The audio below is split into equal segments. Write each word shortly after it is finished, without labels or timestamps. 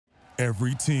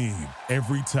Every team,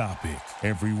 every topic,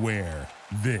 everywhere.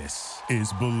 This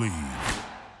is Believe.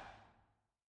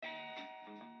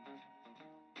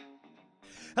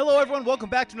 Hello, everyone. Welcome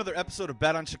back to another episode of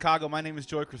Bet on Chicago. My name is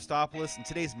Joey Christopoulos, and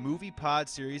today's Movie Pod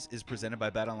series is presented by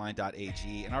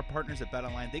BetOnline.ag. And our partners at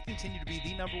BetOnline, they continue to be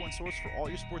the number one source for all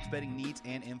your sports betting needs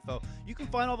and info. You can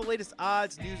find all the latest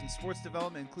odds, news, and sports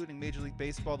development, including Major League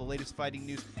Baseball, the latest fighting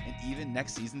news, and even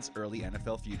next season's early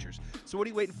NFL futures. So what are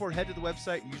you waiting for? Head to the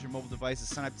website, use your mobile device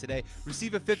to sign up today.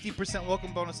 Receive a 50%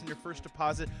 welcome bonus on your first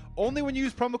deposit, only when you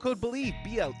use promo code BELIEVE,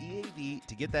 B-L-E-A-V,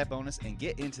 to get that bonus and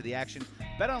get into the action.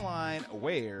 BetOnline,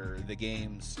 where the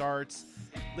game starts.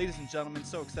 Ladies and gentlemen,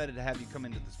 so excited to have you come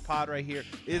into this pod right here.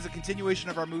 It is a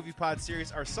continuation of our movie pod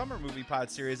series, our summer movie pod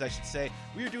series, I should say.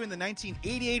 We are doing the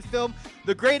 1988 film,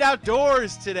 The Great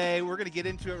Outdoors, today. We're going to get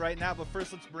into it right now, but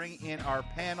first let's bring in our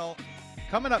panel.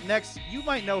 Coming up next, you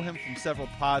might know him from several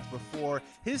pods before.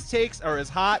 His takes are as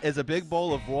hot as a big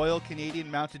bowl of Royal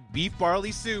Canadian Mounted Beef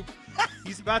Barley Soup.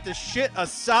 He's about to shit a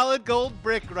solid gold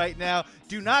brick right now.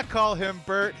 Do not call him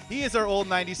Bert. He is our old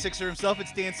 96er himself.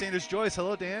 It's Dan Sanders-Joyce.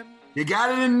 Hello, Dan. You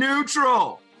got it in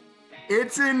neutral.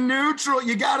 It's in neutral.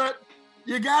 You gotta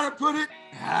put it.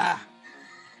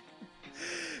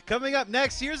 Coming up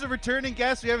next, here's a returning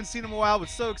guest. We haven't seen him in a while, but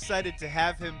so excited to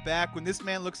have him back. When this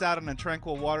man looks out on the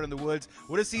tranquil water in the woods,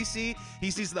 what does he see?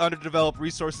 He sees the underdeveloped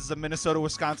resources of Minnesota,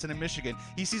 Wisconsin, and Michigan.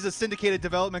 He sees a syndicated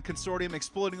development consortium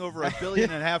exploding over $1.5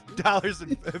 billion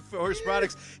in forest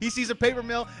products. He sees a paper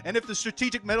mill, and if the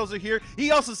strategic metals are here,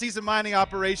 he also sees a mining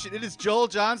operation. It is Joel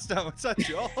Johnstone. What's up,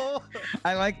 Joel?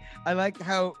 I like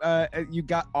how you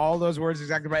got all those words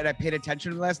exactly right. I paid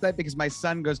attention last night because my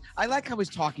son goes, I like how he's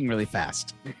talking really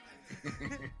fast.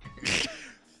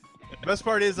 Best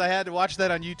part is I had to watch that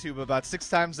on YouTube about 6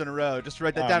 times in a row just to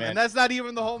write that down. Man. And that's not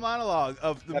even the whole monologue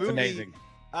of the movie. Amazing.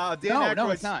 Dan Aykroyd's no,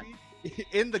 it's not.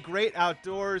 In The Great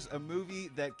Outdoors, a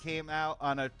movie that came out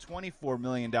on a $24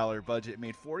 million budget. It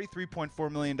made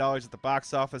 $43.4 million at the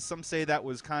box office. Some say that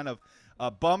was kind of a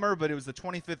bummer, but it was the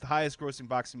 25th highest grossing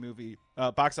box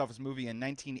office movie in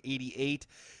 1988.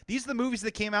 These are the movies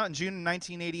that came out in June of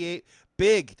 1988.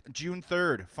 Big, June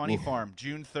 3rd. Funny Farm,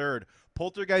 June 3rd.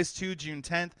 Poltergeist 2, June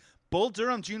 10th. Bull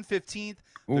Durham, June 15th.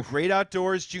 The Great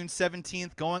Outdoors, June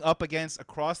 17th. Going up against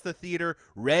Across the Theater,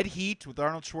 Red Heat with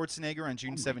Arnold Schwarzenegger on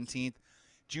June 17th.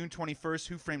 June 21st,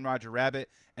 Who Framed Roger Rabbit.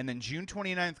 And then June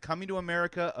 29th, Coming to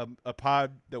America, a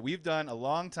pod that we've done a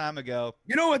long time ago.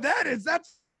 You know what that is?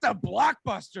 That's a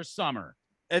blockbuster summer.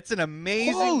 It's an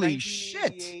amazing Holy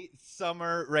shit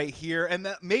summer right here. And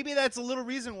maybe that's a little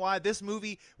reason why this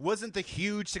movie wasn't the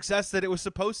huge success that it was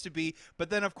supposed to be. But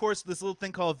then, of course, this little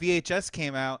thing called VHS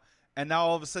came out. And now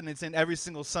all of a sudden it's in every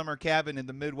single summer cabin in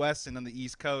the Midwest and on the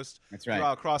East Coast. That's right.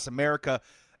 Across America.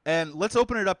 And let's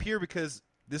open it up here because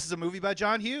this is a movie by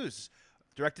John Hughes,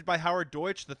 directed by Howard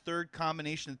Deutsch, the third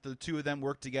combination that the two of them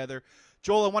worked together.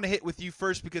 Joel, I want to hit with you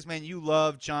first because, man, you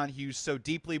love John Hughes so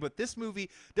deeply, but this movie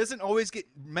doesn't always get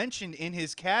mentioned in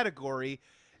his category,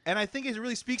 and I think it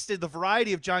really speaks to the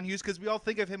variety of John Hughes because we all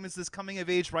think of him as this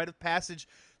coming-of-age, rite-of-passage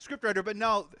scriptwriter, but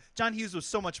no, John Hughes was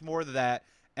so much more than that,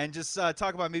 and just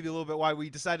talk about maybe a little bit why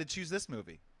we decided to choose this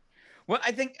movie. Well,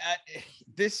 I think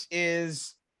this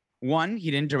is, one, he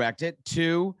didn't direct it.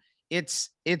 Two, it's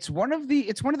one of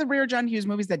the rare John Hughes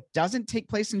movies that doesn't take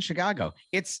place in Chicago.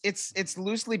 It's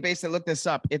loosely based. I looked this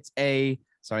up. Sorry,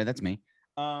 that's me.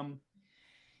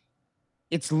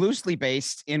 It's loosely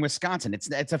based in Wisconsin.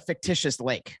 It's a fictitious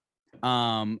lake.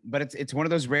 But it's one of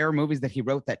those rare movies that he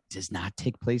wrote that does not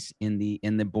take place in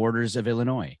the borders of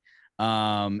Illinois.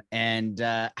 I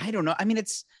don't know. I mean,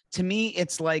 to me,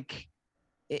 it's like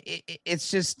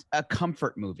it's just a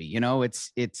comfort movie, you know.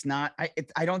 It's not.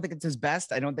 I don't think it's his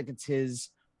best. I don't think it's his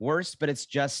worst, but it's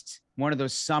just one of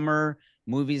those summer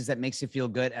movies that makes you feel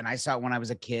good. And I saw it when I was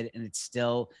a kid, and it's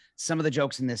still some of the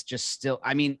jokes in this just still.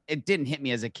 I mean, it didn't hit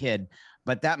me as a kid,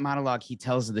 but that monologue he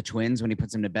tells of the twins when he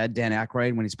puts them to bed, Dan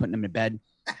Aykroyd, when he's putting them to bed,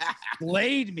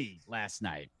 slayed me last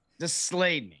night. Just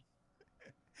slayed me.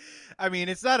 I mean,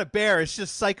 it's not a bear; it's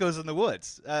just psychos in the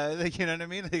woods. You know what I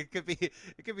mean? It could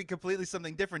be completely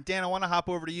something different. Dan, I want to hop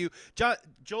over to you,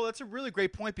 Joel. That's a really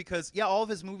great point because all of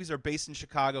his movies are based in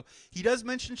Chicago. He does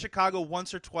mention Chicago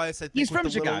once or twice. I think he's from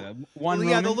Chicago.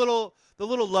 The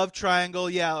little love triangle,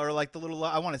 or like the little.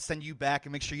 I want to send you back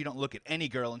and make sure you don't look at any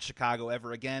girl in Chicago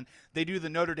ever again. They do the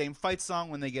Notre Dame fight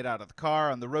song when they get out of the car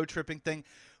on the road tripping thing.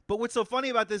 But what's so funny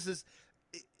about this is,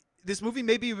 this movie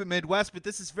may be Midwest, but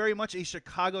this is very much a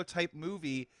Chicago-type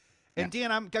movie. And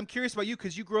Dan, I'm curious about you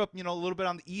because you grew up, a little bit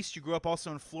on the East. You grew up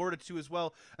also in Florida too, as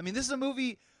well. I mean, this is a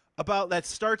movie that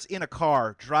starts in a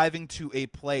car, driving to a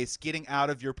place, getting out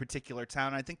of your particular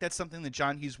town. I think that's something that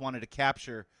John Hughes wanted to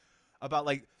capture about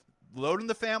like loading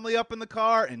the family up in the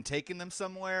car and taking them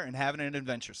somewhere and having an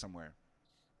adventure somewhere.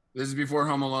 This is before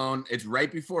Home Alone. It's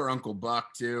right before Uncle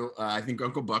Buck too. I think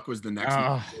Uncle Buck was the next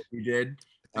movie that we did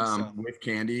with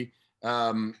Candy.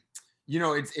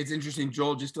 It's interesting,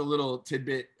 Joel. Just a little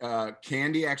tidbit.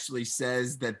 Candy actually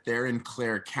says that they're in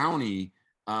Clare County,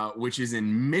 which is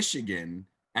in Michigan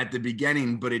at the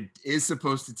beginning, but it is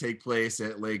supposed to take place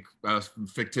at like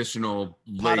fictional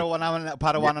Potawatomi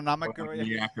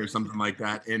or something like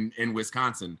that in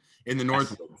Wisconsin, in the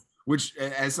Northwoods. Which,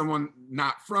 as someone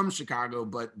not from Chicago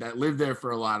but that lived there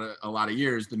for a lot of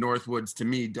years, the Northwoods to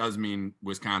me does mean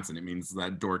Wisconsin. It means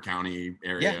that Door County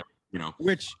area. Yeah.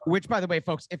 Which by the way,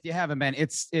 folks, if you haven't been,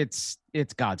 it's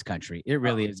God's country. It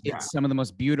really is. Yeah. It's some of the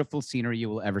most beautiful scenery you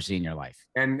will ever see in your life.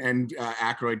 And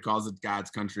Aykroyd calls it God's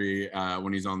country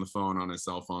when he's on the phone on his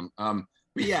cell phone. But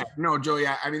yeah, no, Joey,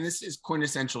 I mean, this is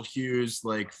quintessential Hughes,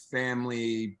 like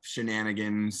family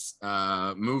shenanigans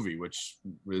movie, which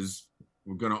was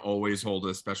going to always hold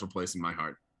a special place in my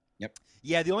heart. Yep.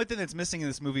 Yeah, the only thing that's missing in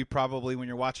this movie probably when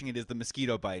you're watching it is the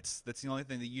mosquito bites. That's the only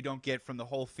thing that you don't get from the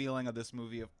whole feeling of this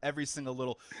movie, of every single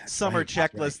little summer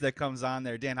checklist that comes on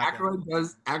there. Dan,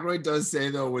 Aykroyd does say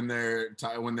though when they're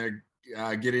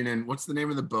getting in, what's the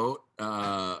name of the boat?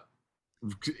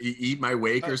 Eat My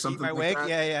Wake or something. Eat My Wake. That.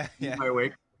 Yeah. Eat My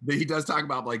Wake. He does talk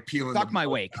about like peeling. Suck my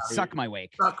wake. Suck my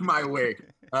wake. Suck my wake.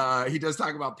 He does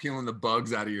talk about peeling the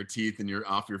bugs out of your teeth and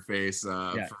off your face.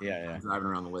 Driving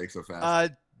around the lake so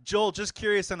fast. Joel, just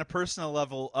curious on a personal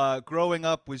level, growing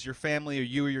up, was your family or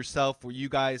you or yourself, were you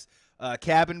guys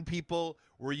cabin people?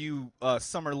 Were you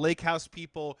summer lake house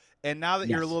people? And now that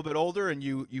you're a little bit older and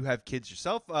you have kids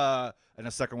yourself, and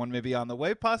a second one maybe on the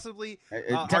way, possibly.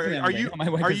 Are you? My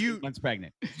wife is 8 months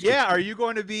pregnant. Yeah. Are you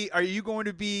going to be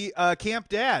camp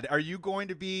dad? Are you going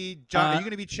to be John? Are you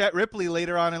going to be Chet Ripley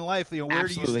later on in life? Where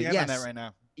absolutely. do you stand on that right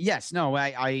now? Yes. No,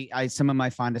 I some of my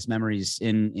fondest memories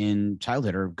in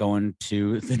childhood are going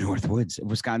to the Northwoods,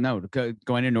 Wisconsin. No,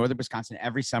 going to northern Wisconsin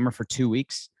every summer for 2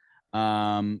 weeks.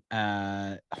 Horn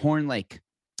Lake,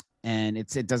 and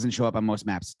it doesn't show up on most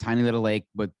maps. Tiny little lake,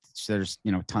 but there's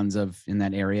tons of in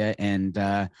that area. And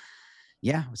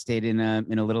stayed in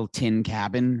a little tin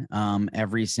cabin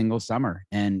every single summer,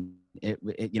 and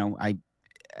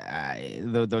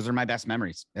those are my best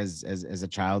memories as a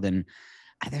child. And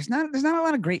there's not a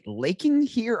lot of great laking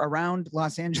here around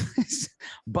Los Angeles,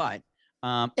 but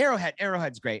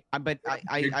Arrowhead's great. But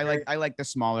I like the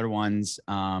smaller ones.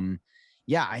 I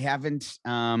haven't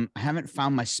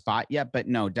found my spot yet, but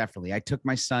no, definitely. I took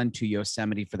my son to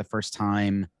Yosemite for the first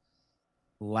time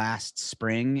last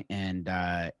spring, and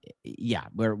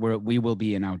we will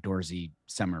be an outdoorsy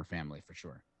summer family for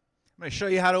sure. I'm gonna show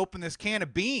you how to open this can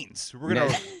of beans. We're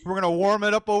gonna warm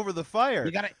it up over the fire.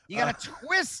 You gotta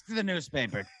twist the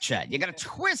newspaper, Chet. You gotta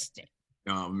twist it.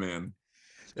 Oh man,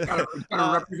 gotta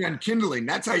represent kindling.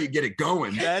 That's how you get it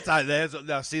going. That's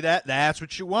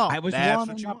what you want. I was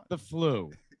warming up the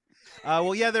flu.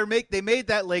 They made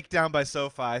that lake down by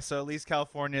SoFi, so at least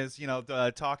California is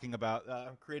talking about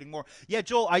creating more. Yeah,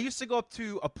 Joel, I used to go up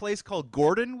to a place called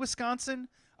Gordon, Wisconsin.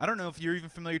 I don't know if you're even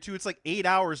familiar too. It's like 8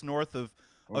 hours north of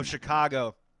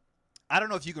Chicago. I don't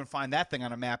know if you can find that thing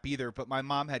on a map either, but my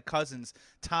mom had cousins,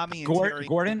 Tommy and Terry.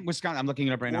 Gordon, Wisconsin. I'm looking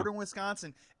it up right now. Gordon,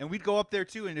 Wisconsin. And we'd go up there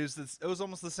too, and it was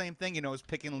almost the same thing. It was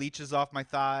picking leeches off my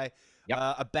thigh. Yep.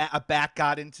 A bat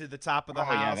got into the top of the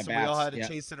house, and we all had to yep.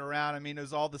 chase it around. I mean, it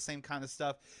was all the same kind of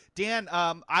stuff. Dan,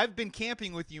 I've been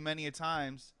camping with you many a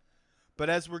times, but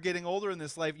as we're getting older in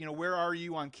this life, where are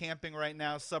you on camping right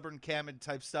now, suburban cabin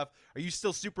type stuff? Are you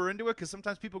still super into it? Because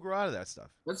sometimes people grow out of that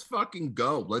stuff. Let's fucking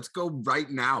go. Let's go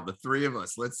right now, the three of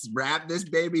us. Let's wrap this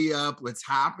baby up. Let's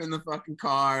hop in the fucking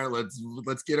car. Let's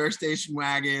get our station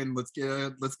wagon. Let's get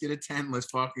a tent.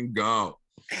 Let's fucking go.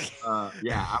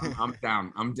 I'm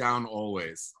down. I'm down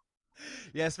always.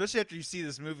 Yeah, especially after you see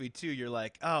this movie too, you're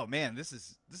like, oh man, this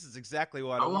is exactly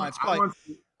what I want.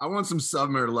 I want some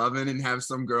summer loving and have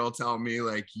some girl tell me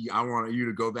like, I want you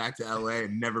to go back to LA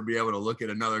and never be able to look at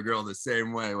another girl the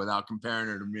same way without comparing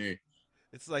her to me.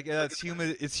 It's like it's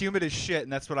humid as shit,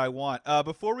 and that's what I want.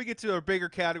 Before we get to a bigger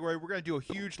category, we're gonna do a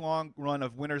huge long run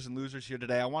of winners and losers here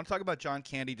today. I want to talk about John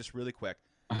Candy just really quick.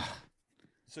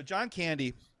 So John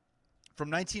Candy,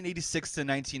 from 1986 to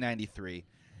 1993.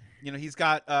 He's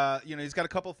got a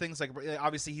couple things, like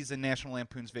obviously he's in National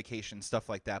Lampoon's Vacation, stuff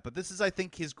like that. But this is, I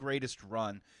think, his greatest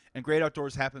run, and Great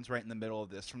Outdoors happens right in the middle of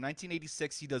this. From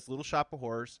 1986, he does Little Shop of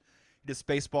Horrors, he does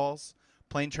Spaceballs,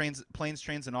 Planes,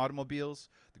 Trains, and Automobiles,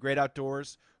 The Great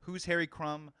Outdoors, Who's Harry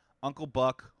Crumb, Uncle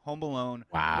Buck, Home Alone,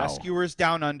 Wow. Rescuers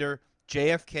Down Under,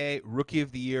 JFK, Rookie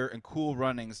of the Year, and Cool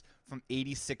Runnings from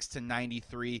 86 to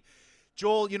 93.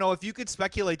 Joel, if you could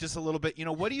speculate just a little bit,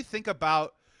 what do you think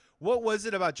about what was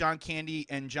it about John Candy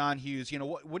and John Hughes?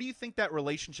 What do you think that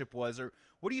relationship was, or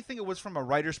what do you think it was from a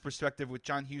writer's perspective with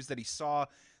John Hughes that he saw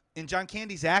in John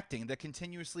Candy's acting that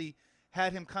continuously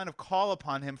had him kind of call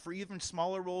upon him for even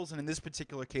smaller roles, and in this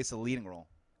particular case, a leading role?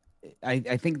 I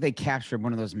think they captured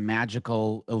one of those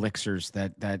magical elixirs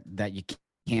that you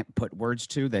can't put words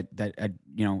to, that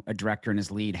a director and his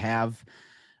lead have.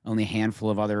 Only a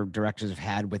handful of other directors have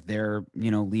had with their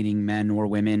leading men or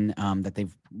women that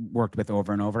they've worked with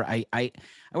over and over. I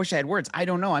wish I had words. I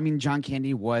don't know. I mean, John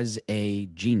Candy was a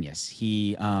genius.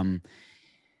 He I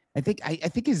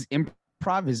think his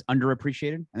improv is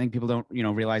underappreciated. I think people don't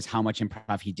realize how much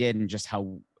improv he did and just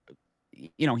how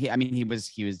he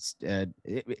was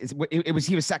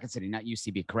Second City, not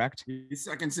UCB, correct? He's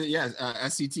Second City, yeah.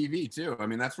 SCTV too. I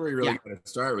mean, that's where he really got to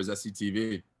start, was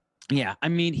SCTV. Yeah, I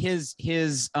mean his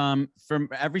from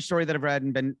every story that I've read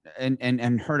and been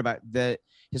and heard about,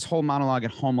 his whole monologue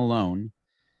at Home Alone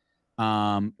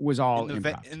was all in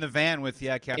the van with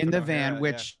Captain in the van,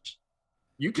 which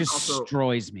you can just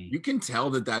destroys me. You can tell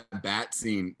that bat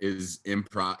scene is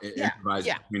improvised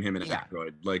between him and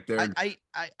Aykroyd. Like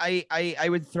I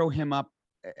would throw him up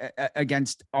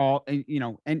against all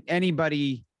and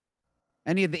anybody,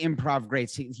 any of the improv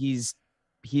greats.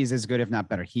 He's as good, if not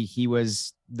better. He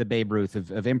was the Babe Ruth of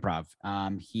improv.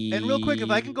 And real quick, if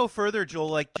I can go further, Joel,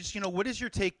 like just what is your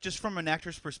take just from an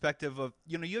actor's perspective of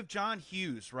you have John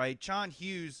Hughes, right? John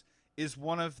Hughes is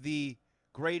one of the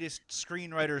greatest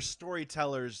screenwriters,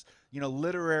 storytellers,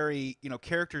 literary,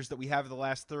 characters that we have in the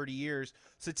last 30 years.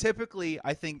 So typically,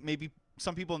 I think maybe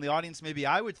some people in the audience, maybe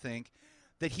I would think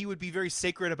that he would be very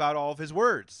sacred about all of his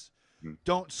words.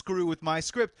 Don't screw with my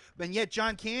script. And yet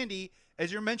John Candy,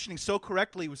 as you're mentioning so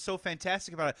correctly, was so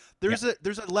fantastic about it.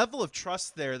 There's a level of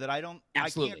trust there that I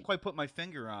can't quite put my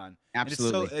finger on.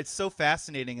 Absolutely. And it's so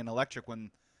fascinating and electric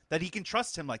that he can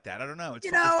trust him like that. I don't know. It's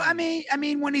I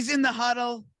mean, when he's in the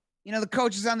huddle, the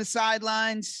coach is on the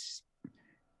sidelines,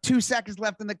 2 seconds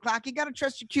left on the clock. You got to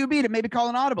trust your QB to maybe call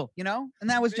an audible, and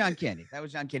that was John Candy.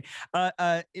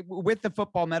 With the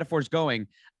football metaphors going,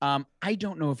 I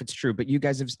don't know if it's true, but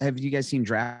have you guys seen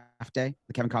Draft Day,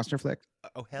 the Kevin Costner flick?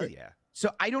 Oh, hell yeah. So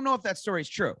I don't know if that story is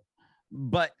true,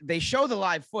 but they show the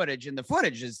live footage, and the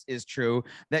footage is true,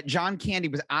 that John Candy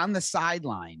was on the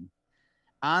sideline,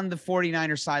 on the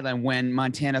 49ers sideline when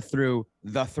Montana threw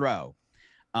the throw.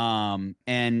 And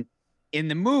in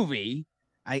the movie,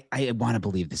 I want to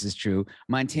believe this is true,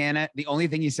 Montana, the only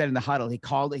thing he said in the huddle, he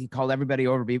called everybody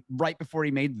over right before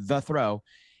he made the throw.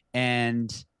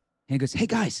 And he goes, "Hey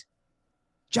guys,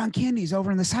 John Candy's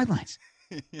over on the sidelines."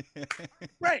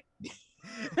 Right.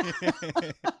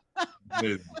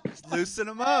 Just loosen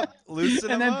him up.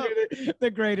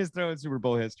 The greatest throw in Super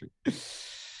Bowl history.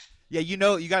 Yeah, you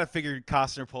got to figure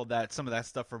Costner pulled some of that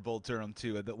stuff for Bull Durham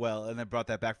too, and then brought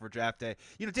that back for Draft Day.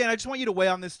 Dan, I just want you to weigh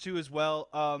on this too as well.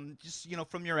 Just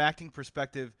from your acting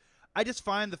perspective, I just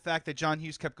find the fact that John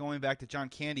Hughes kept going back to John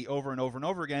Candy over and over and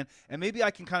over again, and maybe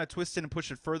I can kind of twist it and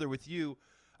push it further with you.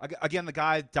 Again, the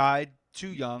guy died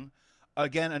too young.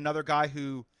 Again, another guy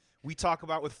who we talk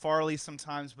about with Farley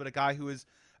sometimes, but a guy who is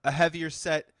a heavier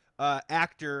set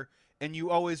actor, and you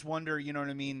always wonder, you know what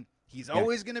I mean? He's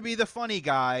always going to be the funny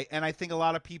guy, and I think a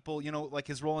lot of people, like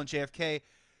his role in JFK,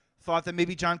 thought that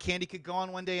maybe John Candy could go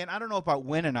on one day, and I don't know about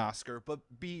win an Oscar, but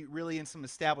be really in some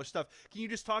established stuff. Can you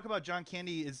just talk about John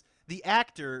Candy as the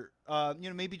actor,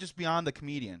 maybe just beyond the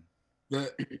comedian?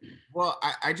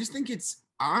 I just think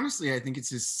I think it's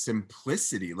his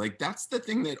simplicity. Like, that's the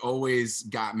thing that always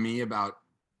got me about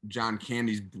John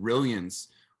Candy's brilliance,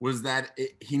 was that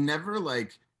he never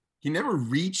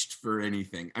reached for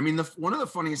anything. I mean, one of the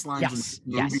funniest lines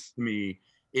in the movie to me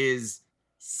is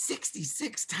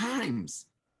 66 times.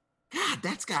 God,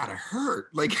 that's gotta hurt.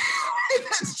 Like,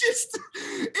 that's just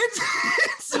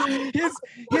it's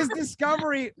his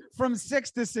discovery from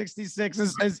 6 to 66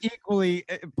 is equally.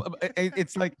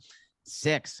 It's like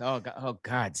 6. Oh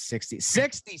God,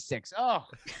 66. Oh.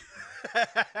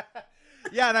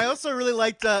 Yeah, and I also really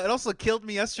liked. It also killed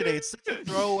me yesterday. It's such a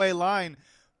throwaway line,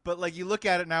 but like you look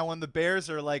at it now when the Bears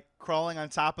are like crawling on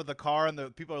top of the car and the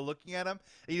people are looking at him,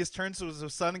 and he just turns to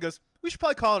his son and goes, "We should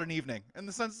probably call it an evening." And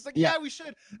the son's like, "Yeah, we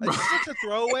should." It's such a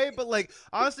throwaway, but like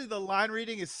honestly, the line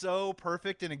reading is so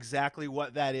perfect and exactly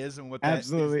what that is and what that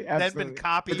absolutely that's been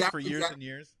copied for years and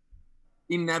years.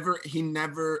 He never,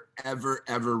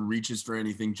 ever reaches for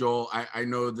anything. Joel, I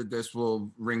know that this will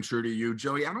ring true to you.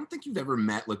 Joey, I don't think you've ever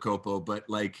met Locopo, but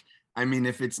like, I mean,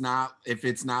 if it's not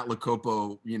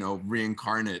Locopo,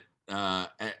 reincarnate,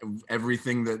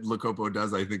 everything that Locopo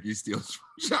does, I think he steals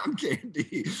from John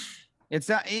Candy. It's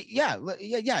not, yeah.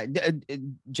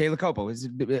 Jay Locopo is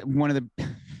one of the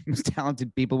most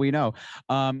talented people we know.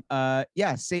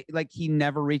 He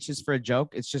never reaches for a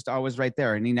joke. It's just always right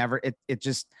there, and he never. It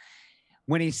just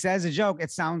when he says a joke,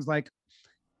 it sounds like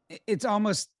it's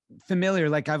almost familiar,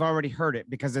 like I've already heard it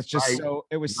because it's just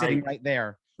it was sitting right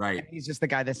there. Right. And he's just the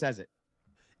guy that says it.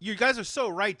 You guys are so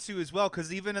right too, as well,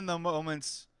 because even in the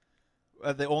moments.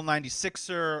 The old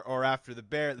 96er or after the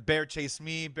bear chase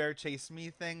me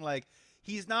thing, like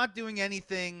he's not doing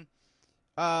anything.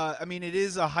 I mean, it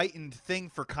is a heightened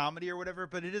thing for comedy or whatever,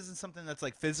 but it isn't something that's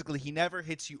like physically. He never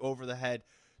hits you over the head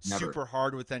super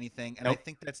hard with anything, and I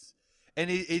think that's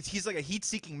he's like a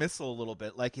heat-seeking missile a little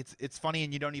bit. Like it's funny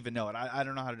and you don't even know it. I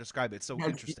don't know how to describe it. It's so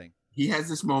interesting. He has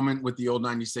this moment with the old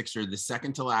 96er, the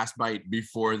second to last bite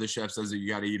before the chef says that you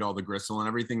got to eat all the gristle and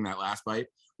everything. That last bite,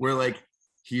 where like.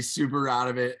 He's super out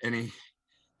of it and he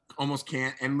almost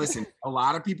can't. And listen, a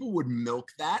lot of people would milk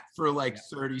that for like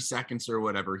 30 seconds or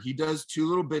whatever. He does 2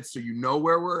 little bits so you know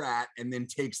where we're at and then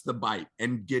takes the bite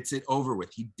and gets it over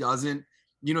with. He doesn't,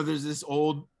 there's this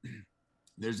old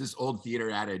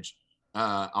theater adage.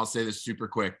 I'll say this super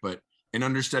quick, but an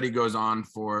understudy goes on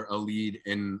for a lead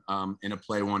in a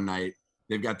play one night.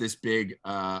 They've got this big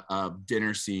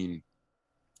dinner scene.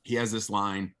 He has this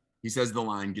line. He says the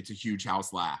line, gets a huge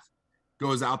house laugh.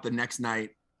 Goes out the next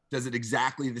night, does it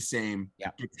exactly the same,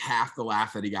 gets half the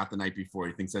laugh that he got the night before.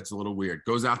 He thinks that's a little weird.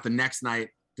 Goes out the next night,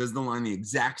 does the line the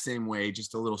exact same way,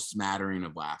 just a little smattering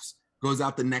of laughs. Goes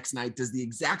out the next night, does the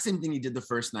exact same thing he did the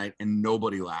first night, and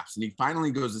nobody laughs. And he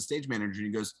finally goes to the stage manager and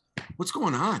he goes, "What's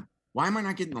going on? Why am I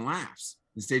not getting the laughs?"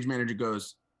 The stage manager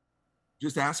goes,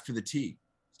 "Just ask for the tea.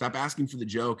 Stop asking for the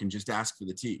joke and just ask for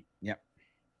the tea." Yep.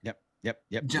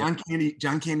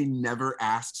 John Candy never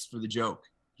asks for the joke.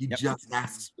 He just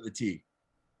asks for the tea.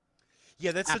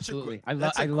 Yeah, that's absolutely. Such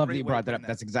a I love that you brought that up.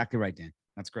 That's exactly right, Dan.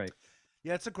 That's great.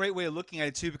 Yeah, it's a great way of looking at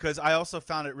it too, because I also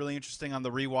found it really interesting on the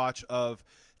rewatch of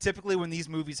typically when these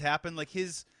movies happen, like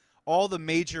all the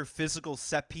major physical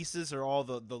set pieces or all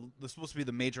the supposed to be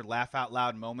the major laugh out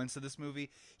loud moments of this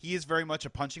movie. He is very much a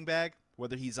punching bag,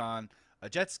 whether he's on a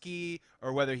jet ski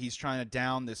or whether he's trying to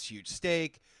down this huge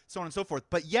steak, so on and so forth.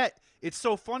 But yet, it's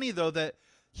so funny though that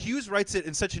Hughes writes it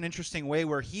in such an interesting way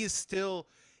where he is still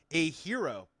a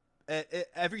hero at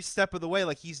every step of the way.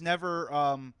 Like he's never,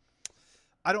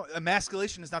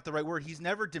 emasculation is not the right word. He's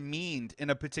never demeaned in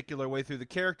a particular way through the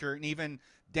character. And even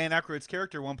Dan Aykroyd's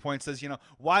character at one point says,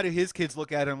 why do his kids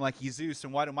look at him like he's Zeus?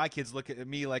 And why do my kids look at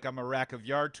me like I'm a rack of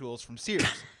yard tools from Sears?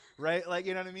 Right? Like,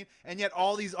 you know what I mean? And yet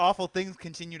all these awful things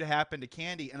continue to happen to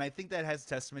Candy. And I think that has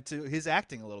testament to his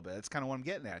acting a little bit. That's kind of what I'm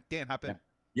getting at. Dan, hop in.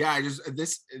 Yeah,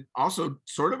 this also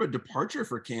sort of a departure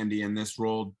for Candy in this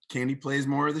role. Candy plays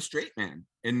more of the straight man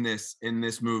in this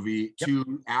movie, to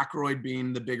Aykroyd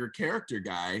being the bigger character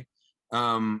guy,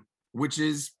 which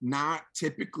is not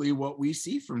typically what we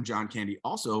see from John Candy.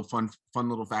 Also, fun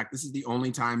little fact: this is the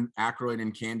only time Aykroyd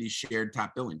and Candy shared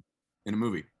top billing in a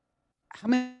movie. How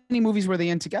many movies were they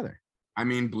in together? I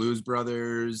mean, Blues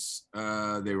Brothers.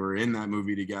 They were in that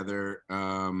movie together.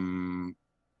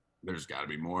 There's got to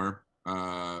be more.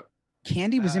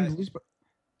 Candy was in Blues.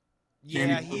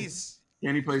 Yeah,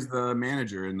 Candy plays the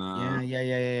manager in the.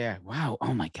 Yeah. Wow.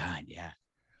 Oh my God. Yeah.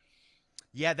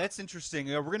 Yeah, that's interesting.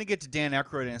 We're going to get to Dan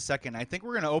Aykroyd in a second. I think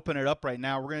we're going to open it up right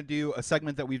now. We're going to do a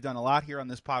segment that we've done a lot here on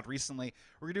this pod recently.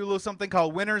 We're going to do a little something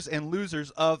called Winners and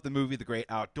Losers of the movie The Great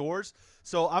Outdoors.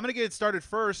 So I'm going to get it started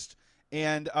first.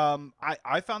 And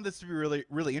I found this to be really,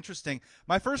 really interesting.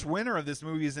 My first winner of this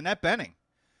movie is Annette Bening.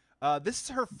 This is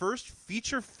her first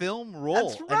feature film role.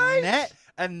 That's right.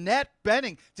 Annette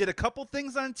Bening did a couple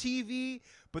things on TV,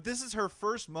 but this is her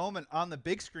first moment on the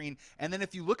big screen. And then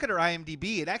if you look at her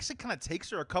IMDb, it actually kind of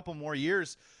takes her a couple more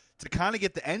years to kind of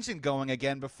get the engine going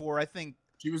again before I think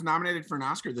she was nominated for an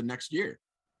Oscar the next year.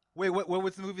 Wait, what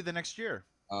was the movie the next year?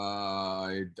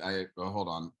 I hold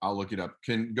on, I'll look it up.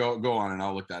 Can go on and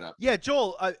I'll look that up. Yeah,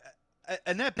 Joel.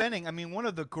 Annette Bening, I mean, one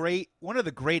of the great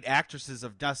actresses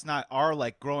of just not our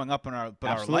like growing up in our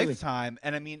lifetime.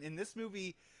 And I mean, in this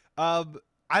movie, I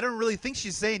don't really think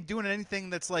she's doing anything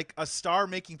that's like a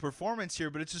star-making performance here,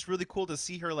 but it's just really cool to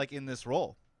see her like in this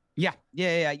role. Yeah.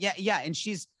 And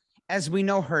she's, as we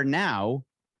know her now,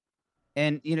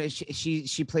 and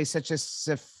she plays such a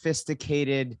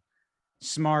sophisticated,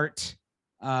 smart,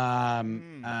 powerful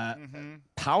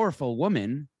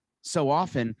woman. So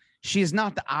often, she is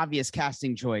not the obvious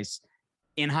casting choice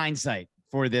in hindsight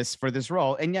for this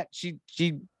role, and yet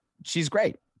she's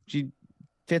great. She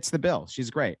fits the bill.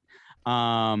 She's great.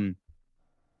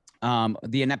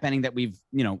 The Annette Bening that we've,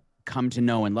 come to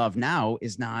know and love now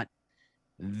is not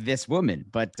this woman.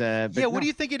 But what do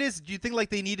you think it is? Do you think like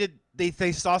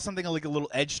they saw something like a little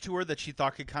edge to her that she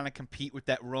thought could kind of compete with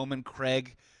that Roman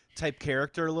Craig type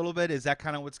character a little bit? Is that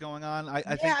kind of what's going on? I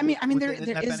think there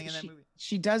is.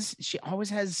 She always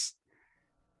has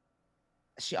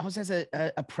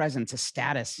a presence, a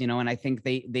status, and I think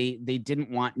they didn't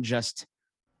want just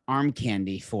arm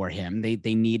candy for him.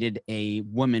 They needed a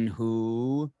woman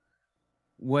who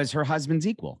was her husband's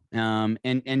equal.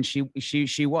 And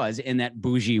she was in that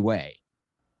bougie way.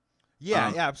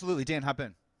 Yeah, absolutely. Dan, hop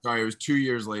in. Sorry, it was 2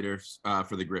 years later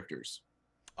for the Grifters.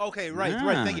 Okay, right.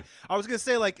 Thank you. I was gonna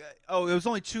say it was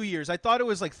only 2 years. I thought it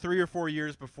was like 3 or 4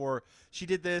 years before she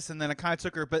did this, and then it kind of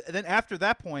took her. But then after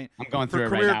that point, I'm going through it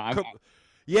right now.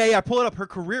 Yeah, pull it up. Her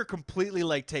career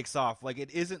completely takes off. Like it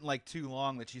isn't too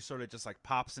long that she sort of just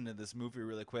pops into this movie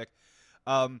really quick.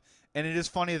 And it is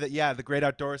funny that The Great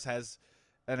Outdoors has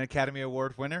an Academy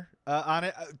Award winner on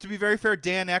it. To be very fair,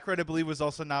 Dan Aykroyd, I believe, was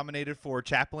also nominated for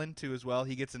Chaplin too as well.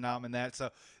 He gets a nom in that, so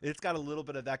it's got a little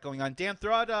bit of that going on. Dan,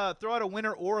 throw out a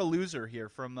winner or a loser here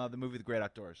from the movie The Great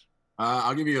Outdoors.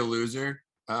 I'll give you a loser.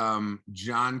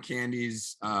 John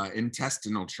Candy's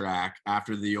intestinal tract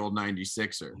after the old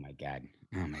 96er. Oh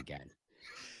my god.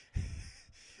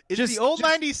 Is the old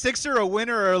 96er a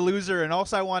winner or a loser? And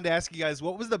also I wanted to ask you guys,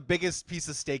 what was the biggest piece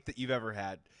of steak that you've ever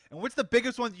had? And what's the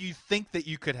biggest one that you think that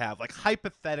you could have,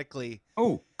 hypothetically?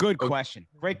 Oh, good question.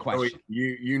 Great question.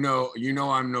 You know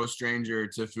I'm no stranger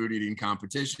to food eating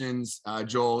competitions.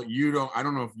 Joel, I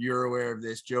don't know if you're aware of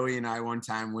this. Joey and I one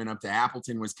time went up to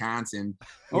Appleton, Wisconsin.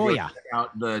 Check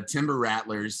out the Timber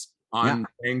Rattlers on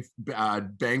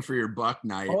Bang for Your Buck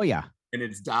night. Oh yeah. And it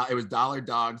was $1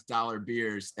 dogs, $1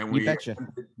 beers, and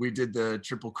we did the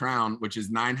Triple Crown, which is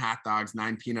 9 hot dogs,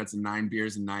 9 peanuts, and 9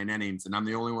 beers and 9 innings, and I'm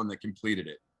the only one that completed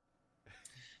it.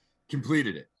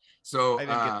 So I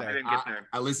didn't get there.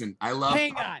 I listen. I love.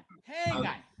 Hang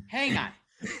on.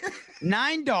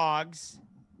 9 dogs.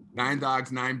 9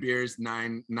 dogs, 9 beers,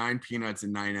 9 peanuts,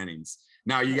 and 9 innings.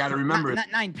 Now you got to remember,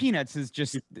 not 9 peanuts is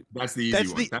just. That's the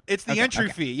easy one. It's the entry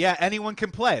fee. Yeah, anyone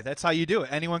can play. That's how you do it.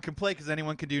 Anyone can play because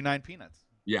anyone can do 9 peanuts.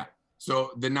 Yeah.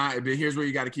 So but here's what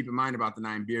you got to keep in mind about the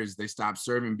 9 beers. They stopped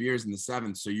serving beers in the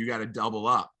 7th, so you got to double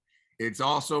up. It's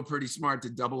also pretty smart to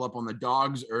double up on the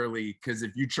dogs early, because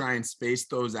if you try and space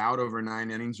those out over 9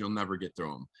 innings, you'll never get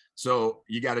through them. So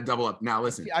you got to double up. Now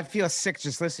listen, I feel sick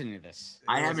just listening to this.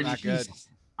 I haven't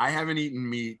eaten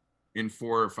meat in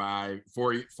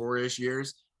 4-ish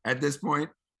years. At this point,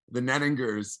 the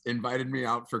Nettingers invited me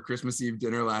out for Christmas Eve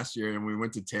dinner last year, and we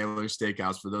went to Taylor's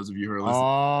Steakhouse. For those of you who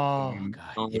are listening,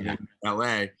 in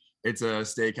LA, it's a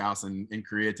steakhouse in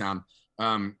Koreatown.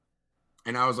 And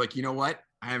I was like, you know what?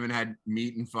 I haven't had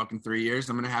meat in fucking 3 years.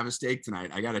 I'm gonna have a steak tonight.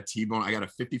 I got a T-bone. I got a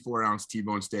 54-ounce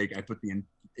T-bone steak. I put the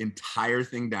entire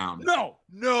thing down.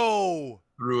 No.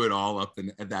 Threw it all up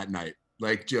that night.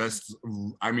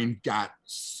 Got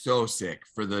so sick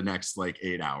for the next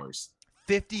 8 hours.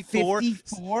 54?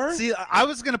 See, I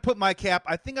was going to put my cap.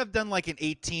 I think I've done an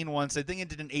 18 once. I think I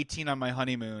did an 18 on my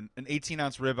honeymoon, an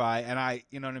 18-ounce ribeye, and I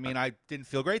didn't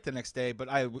feel great the next day, but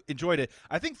I enjoyed it.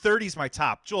 I think 30 is my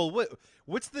top. Joel,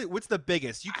 what's the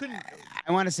biggest? You couldn't.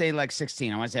 I want to say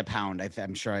 16. I want to say a pound.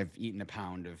 I'm sure I've eaten a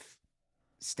pound of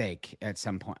steak at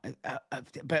some point,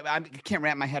 but I can't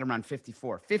wrap my head around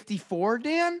 54. 54,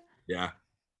 Dan? Yeah.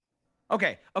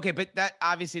 Okay, but that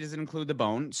obviously doesn't include the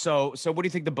bone. So what do you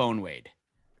think the bone weighed?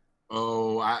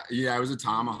 Oh, it was a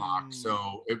tomahawk.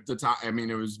 So it's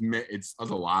a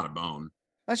lot of bone.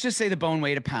 Let's just say the bone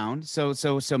weighed a pound. So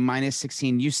minus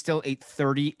 16. You still ate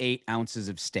 38 ounces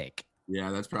of steak. Yeah,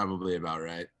 that's probably about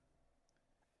right.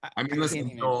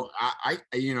 Listen, Joel,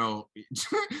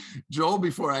 Joel,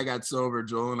 before I got sober,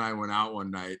 Joel and I went out one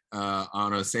night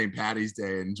on a St. Patty's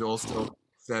Day, and Joel still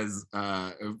says,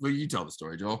 you tell the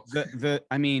story, Joel.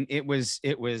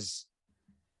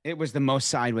 It was the most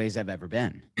sideways I've ever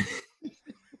been.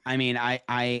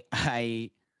 I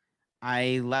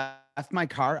left my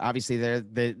car, obviously,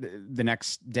 the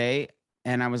next day,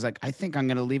 and I was like, I think I'm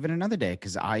going to leave it another day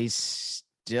because I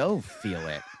still feel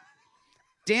it.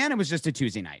 Dan, it was just a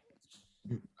Tuesday night.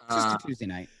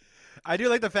 I do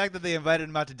like the fact that they invited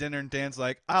him out to dinner, and Dan's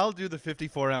like, "I'll do the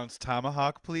 54-ounce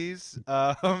tomahawk, please."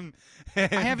 I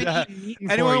haven't eaten meat in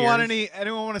 4 anyone years.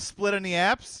 Anyone want to split any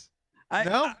apps?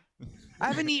 No. I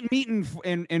haven't eaten meat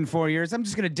in 4 years. I'm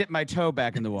just gonna dip my toe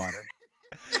back in the water.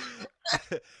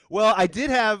 Well, I did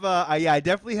have, I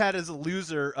definitely had as a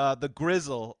loser the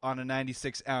grizzle on a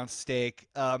 96-ounce steak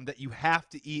that you have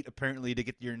to eat, apparently, to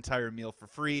get your entire meal for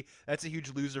free. That's a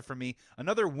huge loser for me.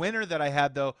 Another winner that I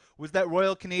had, though, was that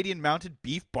Royal Canadian Mounted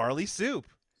Beef Barley Soup.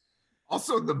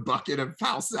 Also, the bucket of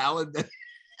foul salad.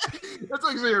 That's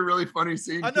actually a really funny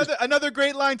scene. Another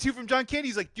great line too from John Candy.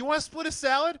 He's like, "Do you want to split a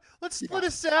salad? Let's split a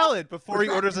salad." Before he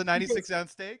orders a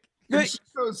 96-ounce steak. And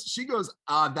she goes,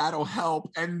 that'll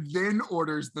help, and then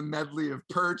orders the medley of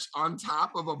perch on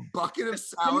top of a bucket of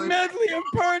salad. A medley of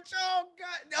perch. Oh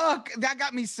God! Oh, that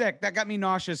got me sick. That got me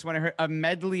nauseous when I heard a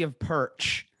medley of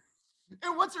perch.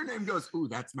 And what's her name goes, "Ooh,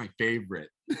 that's my favorite."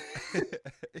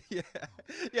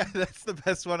 yeah, that's the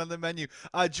best one on the menu.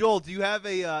 Joel, do you have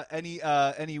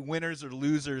any winners or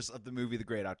losers of the movie The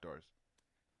Great Outdoors?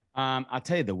 I'll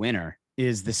tell you, the winner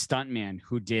is the stuntman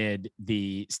who did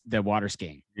the water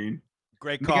skiing.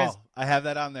 Great call. Because I have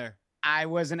that on there. I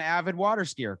was an avid water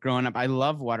skier growing up. I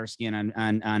love water skiing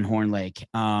on Horn Lake.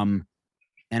 And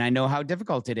I know how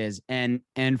difficult it is. And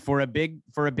for a big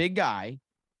guy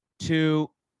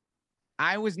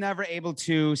I was never able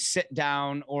to sit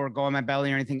down or go on my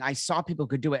belly or anything. I saw people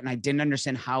could do it, and I didn't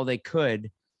understand how they could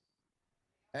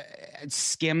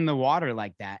skim the water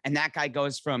like that. And that guy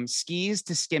goes from skis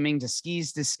to skimming to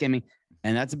skis to skimming.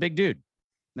 And that's a big dude.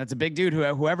 That's a big dude,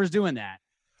 whoever's doing that.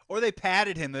 Or they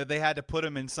padded him. They had to put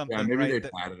him in something. Yeah, maybe they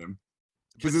padded him.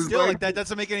 But still, like that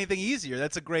doesn't make anything easier.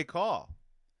 That's a great call.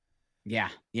 Yeah.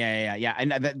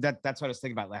 And that's what I was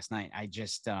thinking about last night. I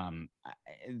just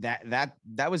that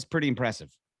was pretty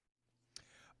impressive.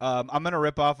 I'm gonna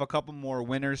rip off a couple more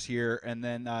winners here, and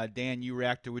then Dan, you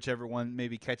react to whichever one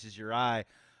maybe catches your eye.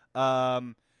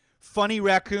 Funny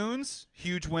Raccoons,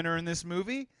 huge winner in this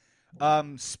movie.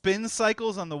 Spin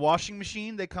cycles on the washing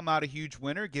machine, they come out a huge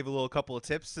winner. Give a couple of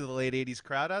tips to the late 80s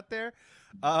crowd out there.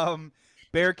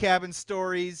 Bear cabin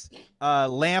stories,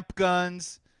 lamp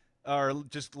guns, or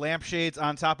just lampshades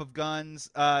on top of guns.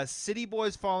 City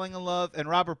Boys falling in love, and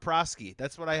Robert Prosky.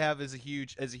 That's what I have as a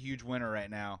huge winner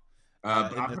right now.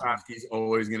 Bob Prosky's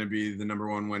always going to be the number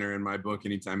one winner in my book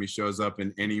anytime he shows up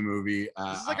in any movie.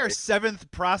 This is like our seventh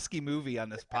Prosky movie on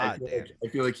this pod. I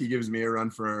feel like he gives me a run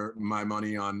for my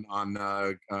money on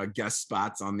guest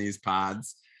spots on these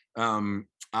pods.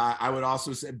 I would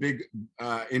also say big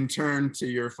in turn to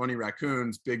your Funny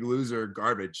Raccoons, big loser,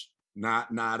 garbage. Not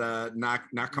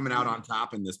coming out on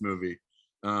top in this movie.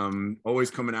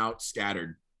 Always coming out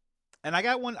scattered. And I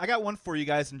got one for you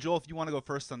guys. And Joel, if you want to go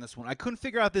first on this one, I couldn't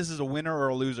figure out this is a winner or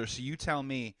a loser, so you tell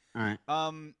me. All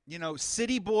right.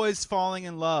 City Boys falling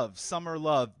in love, summer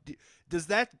love. Does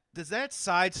that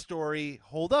side story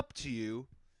hold up to you?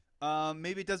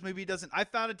 Maybe it does, maybe it doesn't. I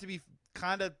found it to be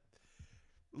kind of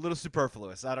a little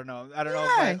superfluous. I don't know.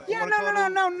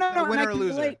 No. Winner or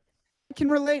loser. I can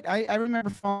relate. I remember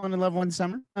falling in love one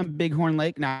summer on Horn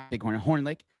Lake. Horn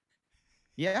Lake.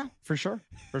 Yeah, for sure.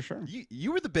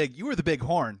 You were the big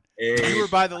horn. Hey, you were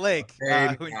by the lake when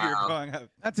wow. you were growing up.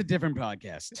 That's a different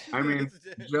podcast. I mean,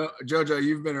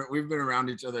 Jojo, we've been around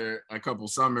each other a couple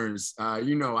summers.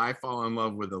 I fall in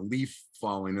love with a leaf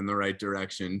falling in the right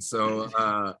direction. So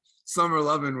summer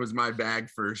loving was my bag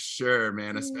for sure,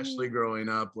 man. Especially growing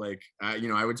up,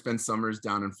 I would spend summers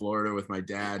down in Florida with my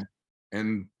dad.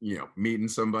 And, meeting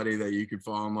somebody that you could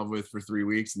fall in love with for 3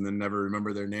 weeks and then never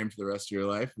remember their name for the rest of your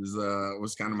life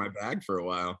was kind of my bag for a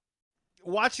while.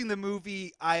 Watching the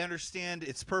movie, I understand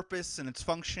its purpose and its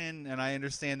function, and I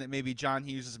understand that maybe John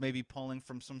Hughes is maybe pulling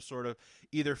from some sort of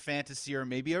either fantasy or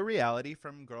maybe a reality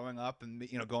from growing up and,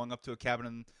 going up to a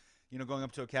cabin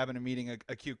and meeting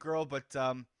a cute girl. But,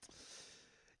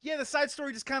 yeah, the side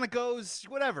story just kind of goes,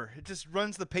 whatever. It just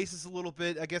runs the paces a little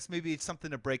bit. I guess maybe it's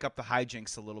something to break up the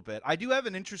hijinks a little bit. I do have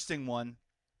an interesting one,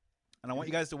 and I want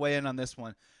you guys to weigh in on this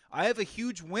one. I have a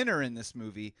huge winner in this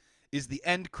movie is the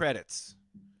end credits.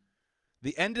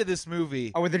 The end of this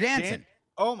movie. Oh, with the dancing.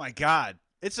 Oh, my God.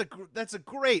 That's a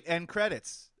great end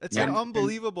credits. That's an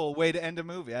unbelievable way to end a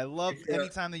movie. I love any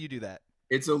time that you do that.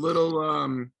 It's a little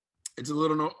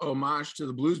homage to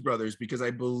the Blues Brothers because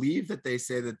I believe that they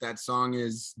say that song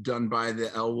is done by the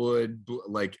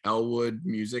Elwood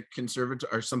Music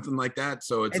Conservatory or something like that.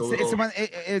 So it's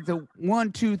a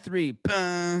 1, 2, 3,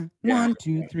 1,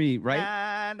 2, 3, right?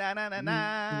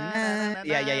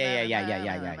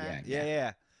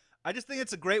 Yeah. I just think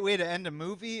it's a great way to end a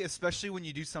movie, especially when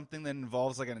you do something that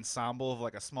involves like an ensemble of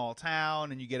like a small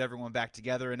town and you get everyone back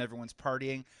together and everyone's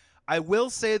partying. I will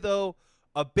say though,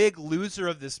 a big loser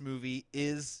of this movie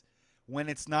is when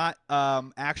it's not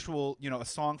actual, a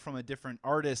song from a different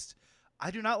artist. I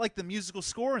do not like the musical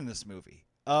score in this movie.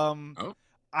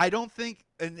 I don't think,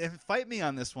 and fight me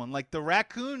on this one, like the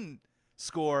raccoon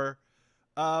score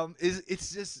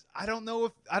it's just I don't know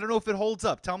if it holds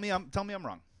up. Tell me I'm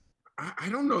wrong. I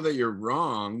don't know that you're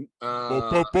wrong. Like,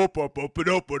 I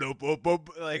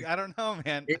don't know,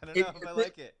 man. I don't know if I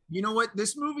like it. You know what?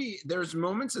 This movie, there's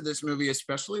moments of this movie,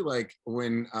 especially like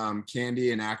when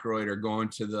Candy and Aykroyd are going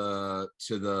to the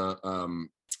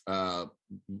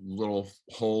little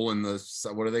hole in the,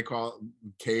 what do they call it,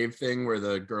 cave thing where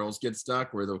the girls get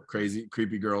stuck, where the crazy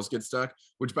creepy girls get stuck,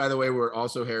 which by the way were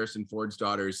also Harrison Ford's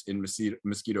daughters in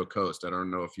Mosquito Coast. I don't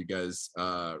know if you guys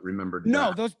remembered.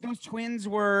 No, those twins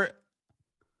were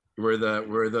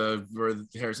the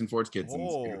Harrison Ford's kids in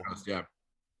Mosquito Coast. Yeah,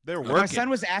 they're working. My son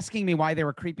was asking me why they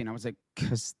were creepy, and I was like,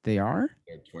 because they are.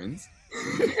 They're twins.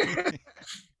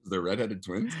 They're redheaded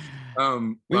twins.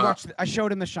 I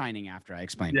showed him The Shining after I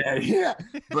explained it. Yeah.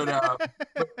 But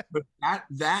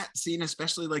that scene,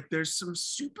 especially, like, there's some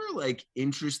super like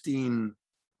interesting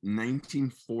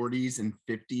 1940s and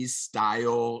 50s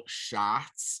style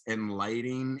shots and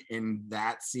lighting in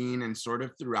that scene and sort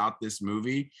of throughout this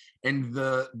movie. And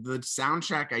the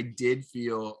soundtrack I did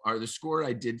feel, or the score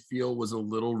I did feel, was a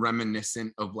little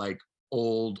reminiscent of like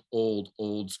old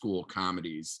school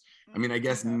comedies. I mean, I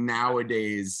guess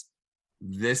nowadays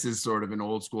this is sort of an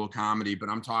old school comedy, but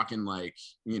I'm talking like,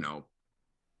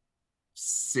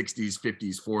 60s,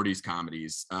 50s, 40s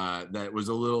comedies that was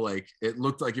a little like, it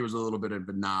looked like it was a little bit of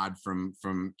a nod from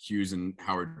Hughes and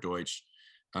Howard Deutsch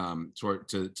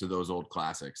to those old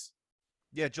classics.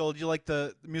 Yeah, Joel, do you like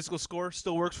the musical score?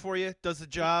 Still works for you? Does the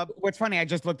job? What's funny, I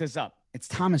just looked this up. It's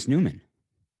Thomas Newman.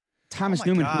 Thomas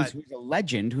Newman, who's a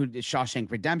legend, who did Shawshank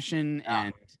Redemption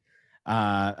and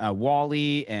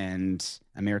Wall-E and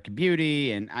American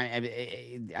Beauty, and I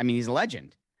mean, he's a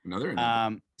legend. Another.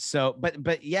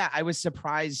 But yeah, I was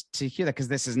surprised to hear that because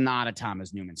this is not a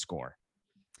Thomas Newman score.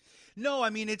 No, I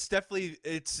mean, it's definitely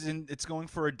it's going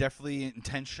for a definitely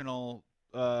intentional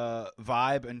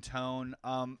vibe and tone.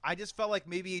 I just felt like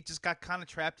maybe it just got kind of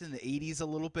trapped in the 80s a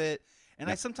little bit. And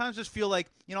I sometimes just feel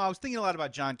like, I was thinking a lot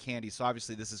about John Candy, so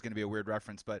obviously this is going to be a weird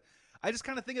reference, but I just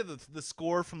kind of think of the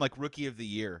score from like Rookie of the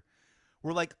Year,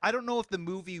 where like, I don't know if the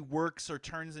movie works or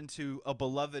turns into a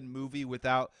beloved movie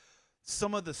without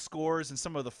some of the scores and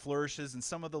some of the flourishes and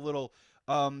some of the little,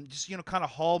 just, kind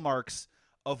of hallmarks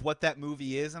of what that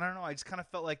movie is. And I don't know, I just kind of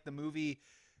felt like the movie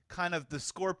the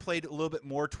score played a little bit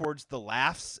more towards the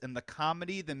laughs and the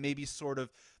comedy than maybe sort of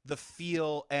the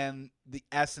feel and the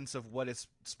essence of what it's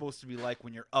supposed to be like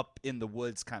when you're up in the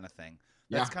woods kind of thing.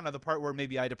 That's kind of the part where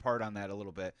maybe I depart on that a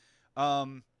little bit.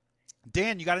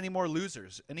 Dan, you got any more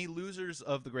losers? Any losers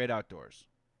of the great outdoors?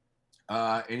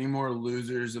 Any more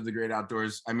losers of the great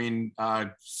outdoors? I mean,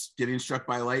 getting struck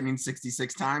by lightning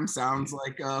 66 times sounds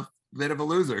like a bit of a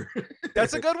loser.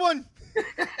 That's a good one.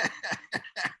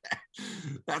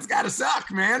 That's gotta suck,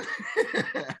 man.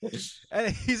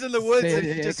 And he's in the woods and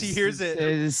he hears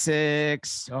it.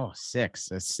 66.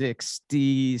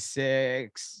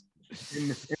 66.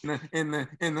 In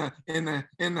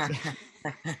the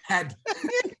head.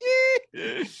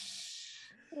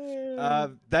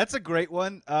 That's a great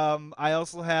one. I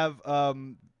also have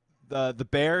the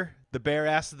bear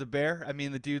ass of the bear. I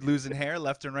mean, the dude losing hair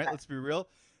left and right. Let's be real.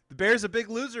 The bear's a big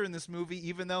loser in this movie,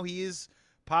 even though he is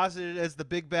posited as the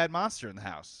big bad monster in the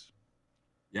house.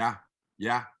 Yeah.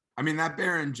 I mean, that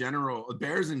bears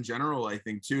in general, I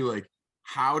think too, like,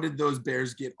 how did those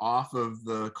bears get off of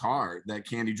the car that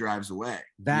Candy drives away?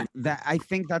 That I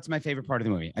think that's my favorite part of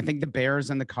the movie. I think the bears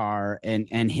in the car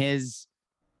and his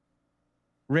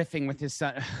riffing with his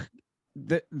son.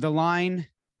 The line,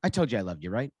 "I told you I loved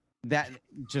you," right? That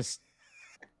just,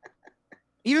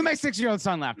 even my 6-year-old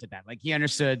son laughed at that. Like, he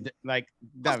understood. Like,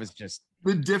 that was just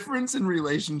the difference in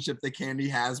relationship that Candy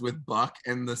has with Buck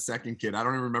and the second kid. I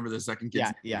don't even remember the second kid.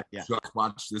 Yeah. So I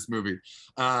watched this movie,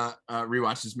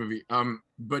 rewatched this movie.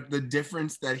 But the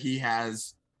difference that he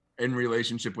has in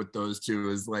relationship with those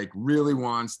two is like, really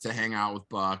wants to hang out with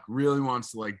Buck, really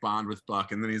wants to like bond with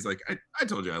Buck. And then he's like, I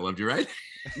told you I loved you, right?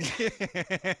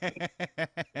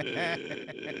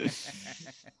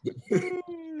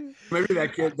 Maybe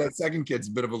that second kid's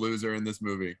a bit of a loser in this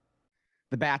movie.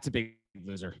 The Bat's a big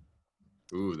loser.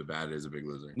 Ooh, the Bat is a big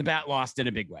loser. The Bat lost in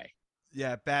a big way.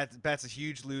 Yeah, Bat's a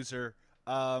huge loser.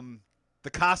 The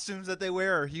costumes that they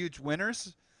wear are huge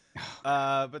winners.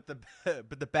 But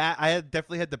the Bat,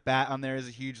 definitely had the Bat on there as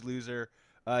a huge loser.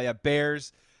 Yeah,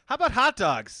 Bears. How about hot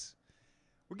dogs?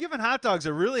 We're giving hot dogs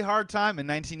a really hard time in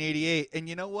 1988. And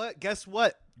you know what? Guess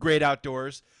what? Great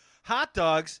outdoors. Hot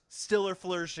dogs still are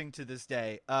flourishing to this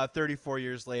day, 34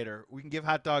 years later. We can give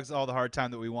hot dogs all the hard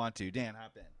time that we want to. Dan,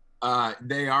 hop in.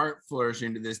 They are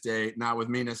flourishing to this day, not with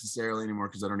me necessarily anymore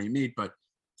because I don't eat meat, but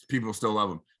people still love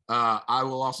them. I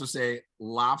will also say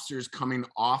lobsters coming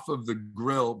off of the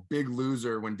grill, big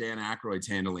loser when Dan Aykroyd's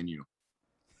handling you.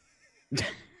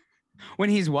 When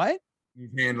he's what? He's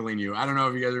handling you. I don't know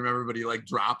if you guys remember, but he like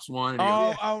drops one.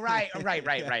 And Right.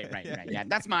 Yeah,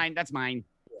 that's mine.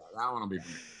 that one will be.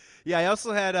 Yeah, I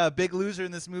also had a big loser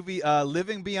in this movie,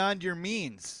 Living Beyond Your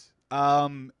Means.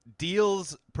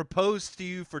 Deals proposed to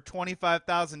you for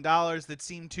 $25,000 that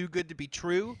seemed too good to be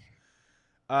true.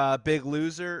 Big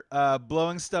loser.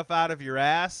 Blowing stuff out of your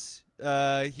ass.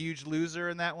 Huge loser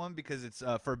in that one because it's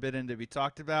forbidden to be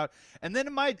talked about. And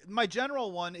then my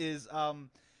general one is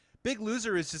big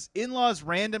loser is just in-laws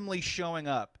randomly showing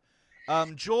up.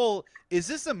 Joel, is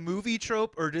this a movie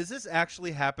trope or does this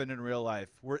actually happen in real life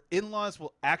where in-laws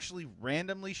will actually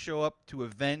randomly show up to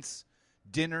events,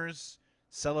 dinners,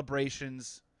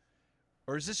 celebrations,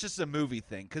 or is this just a movie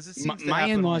thing? Because it seems my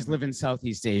in-laws live in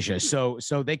Southeast Asia, so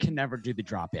they can never do the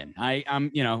drop-in.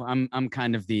 I'm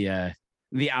kind of the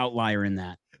outlier in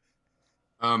that.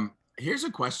 Here's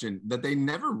a question that they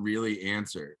never really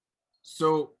answer.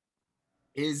 So,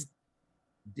 is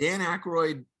Dan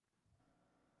Aykroyd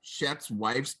Chet's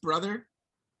wife's brother?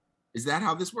 Is that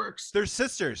how this works? They're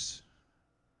sisters.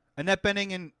 Annette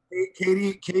Bening and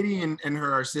Katie and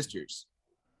her are sisters.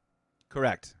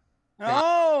 Correct.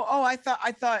 Oh, I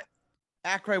thought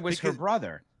Aykroyd was her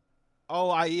brother.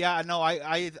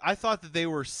 I thought that they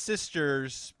were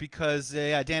sisters because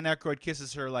Dan Aykroyd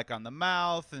kisses her like on the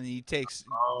mouth and he takes.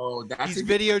 He's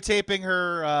videotaping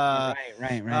her.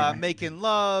 Right. Making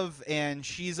love, and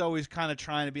she's always kind of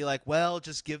trying to be like, well,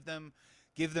 just give them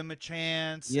a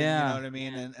chance. Yeah, and, you know what I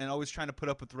mean, and always trying to put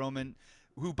up with Roman,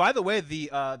 who, by the way,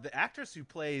 the actress who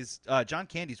plays John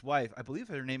Candy's wife, I believe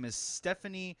her name is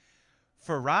Stephanie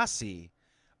Ferrasi.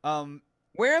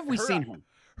 Where have we seen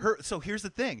her? So here's the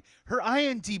thing. Her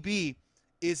IMDb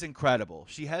is incredible.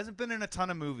 She hasn't been in a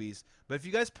ton of movies, but if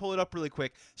you guys pull it up really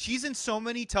quick, she's in so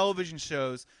many television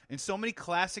shows and so many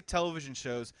classic television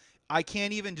shows. I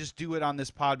can't even just do it on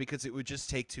this pod because it would just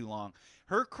take too long.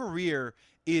 Her career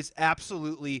is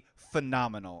absolutely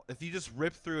phenomenal. If you just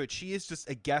rip through it, she is just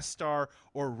a guest star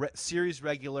or series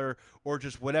regular or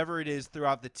just whatever it is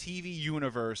throughout the TV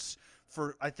universe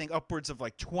for, I think, upwards of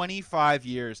like 25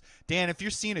 years. Dan, if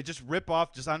you're seeing it, just rip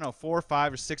off just, I don't know, 4 or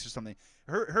 5 or 6 or something.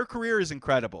 Her career is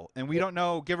incredible, and we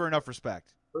don't give her enough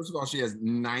respect. First of all, she has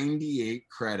 98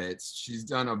 credits. She's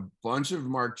done a bunch of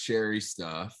Mark Cherry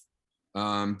stuff.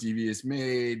 Devious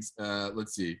Maids.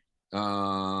 Let's see.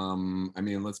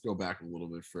 Let's go back a little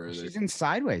bit further. She's in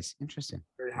Sideways. Interesting.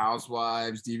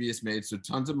 Housewives, Devious Maids, so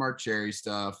tons of Mark Cherry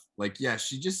stuff. Like, yeah,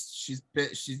 she's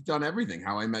done everything.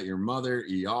 How I Met Your Mother,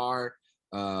 ER,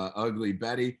 Ugly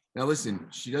Betty. Now listen,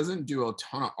 she doesn't do a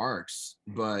ton of arcs,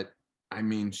 but I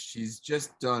mean, she's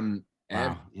just done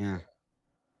everything. Yeah.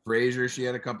 Frasier, she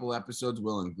had a couple episodes.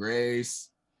 Will and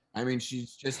Grace. I mean,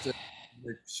 she's just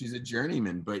she's a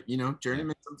journeyman, but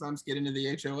journeymen sometimes get into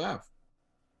the HOF.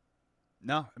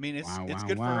 No, I mean it's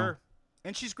good for her,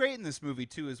 and she's great in this movie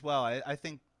too as well. I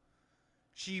think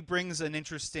she brings an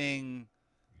interesting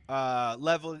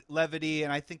levity,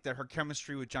 and I think that her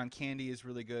chemistry with John Candy is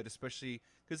really good, especially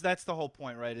because that's the whole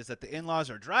point, right? Is that the in-laws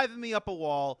are driving me up a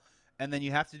wall, and then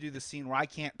you have to do the scene where I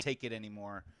can't take it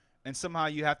anymore, and somehow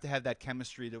you have to have that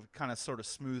chemistry to kind of sort of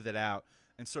smooth it out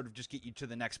and sort of just get you to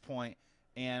the next point.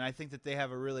 And I think that they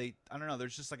have a really, I don't know,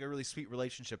 there's just like a really sweet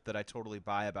relationship that I totally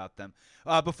buy about them.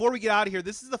 Before we get out of here,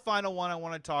 this is the final one I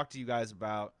want to talk to you guys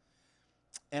about.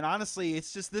 And honestly,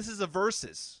 it's just, this is a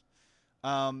versus.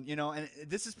 And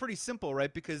this is pretty simple,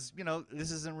 right? Because,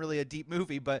 this isn't really a deep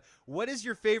movie, but what is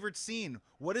your favorite scene?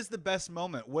 What is the best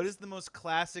moment? What is the most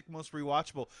classic, most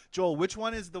rewatchable? Joel, which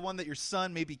one is the one that your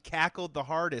son maybe cackled the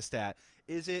hardest at?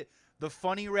 Is it the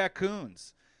funny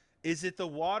raccoons? Is it the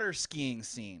water skiing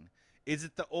scene? Is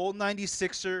it the old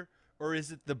 96er or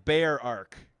is it the bear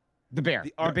arc? The bear.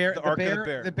 The arc of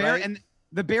the bear. Right? And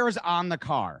the bear is on the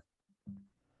car.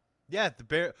 Yeah, the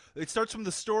bear. It starts from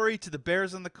the story to the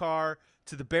bears in the car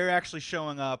to the bear actually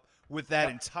showing up with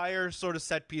that entire sort of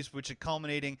set piece, which is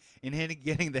culminating in him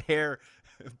getting the hair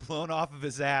blown off of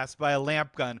his ass by a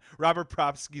lamp gun, Robert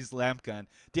Propsky's lamp gun.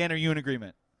 Dan, are you in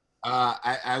agreement?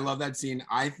 I love that scene.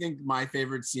 I think my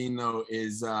favorite scene though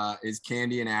is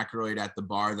Candy and Aykroyd at the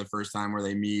bar the first time where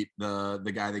they meet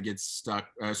the guy that gets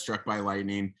struck by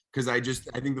lightning. Because I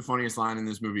think the funniest line in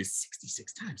this movie is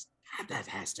 66 times. God, that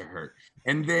has to hurt.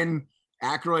 And then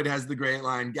Aykroyd has the great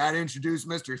line, "Got to introduce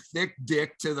Mr. Thick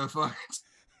Dick to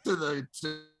the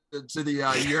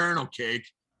urinal cake."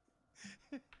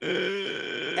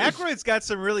 Aykroyd's got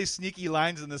some really sneaky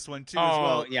lines in this one too, as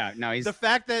well. Yeah, no, he's the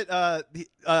fact that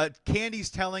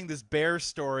Candy's telling this bear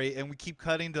story, and we keep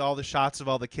cutting to all the shots of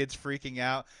all the kids freaking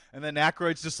out, and then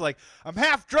Aykroyd's just like, "I'm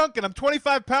half drunk and I'm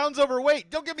 25 pounds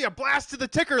overweight. Don't give me a blast to the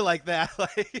ticker like that."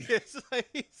 Like, it's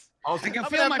like, I can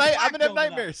I'm feel gonna have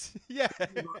nightmares. Yeah.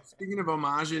 Speaking of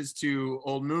homages to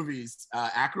old movies,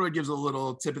 Aykroyd gives a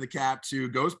little tip of the cap to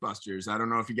Ghostbusters. I don't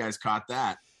know if you guys caught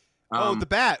that. With the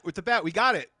bat, we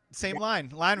got it. Same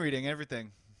line reading,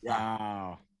 everything.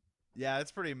 Wow. Yeah,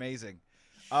 it's pretty amazing.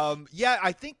 Yeah,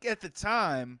 I think at the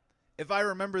time, if I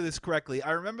remember this correctly,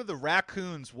 I remember the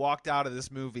raccoons walked out of this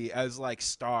movie as like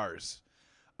stars.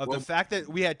 The fact that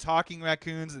we had talking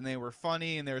raccoons and they were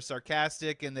funny and they were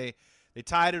sarcastic and they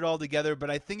tied it all together. But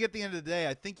I think at the end of the day,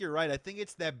 I think you're right. I think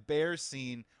it's that bear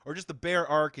scene or just the bear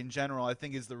arc in general, I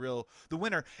think is the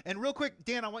winner. And real quick,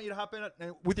 Dan, I want you to hop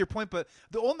in with your point, but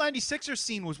the old 96ers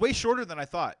scene was way shorter than I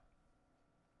thought.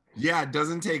 Yeah, it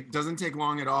doesn't take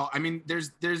long at all. I mean,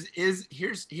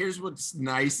 here's what's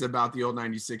nice about the old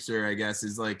 96er, I guess,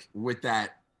 is like with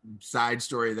that side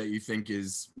story that you think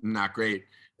is not great,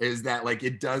 is that like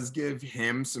it does give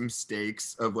him some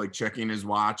stakes of like checking his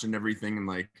watch and everything, and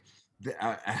like,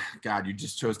 God, you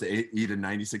just chose to eat a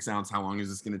 96 ounce. How long is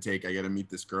this going to take? I got to meet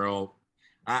this girl.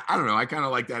 I don't know. I kind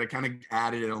of like that. It kind of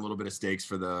added in a little bit of stakes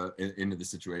into the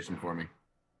situation for me.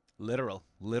 Literal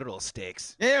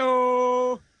stakes.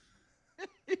 Ew.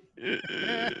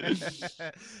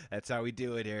 That's how we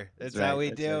do it here. That's how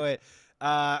we do it.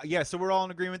 Yeah, so we're all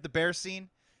in agreement. The bear scene,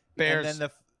 bears,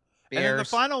 and then the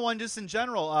final one, just in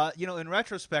general. In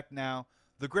retrospect now,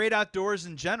 the great outdoors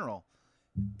in general.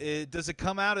 Does it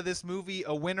come out of this movie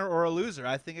a winner or a loser?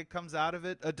 I think it comes out of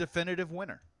it a definitive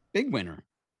winner. Big winner.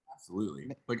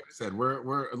 Absolutely. Like I said,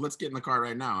 let's get in the car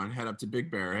right now and head up to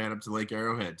Big Bear, head up to Lake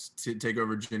Arrowhead to take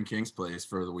over Jim King's place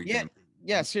for the weekend.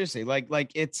 Yeah, seriously.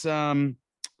 Like it's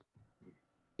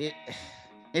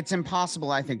it's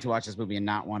impossible, I think, to watch this movie and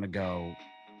not want to go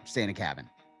stay in a cabin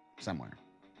somewhere.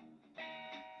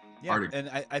 Yeah, and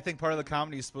I think part of the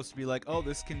comedy is supposed to be like, oh,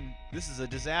 this is a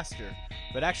disaster,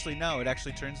 but actually no, it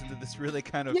actually turns into this really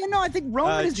kind of I think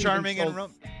Roman is charming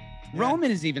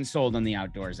Roman is even sold on the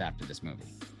outdoors after this movie.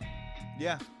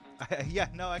 Yeah,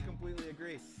 I completely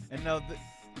agree. And no,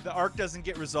 the arc doesn't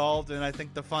get resolved, and I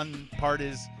think the fun part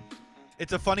is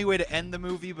it's a funny way to end the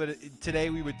movie, but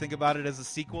today we would think about it as a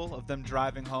sequel of them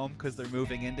driving home because they're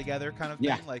moving in together kind of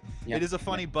thing. It is a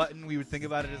funny button. We would think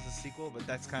about it as a sequel, but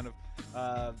that's kind of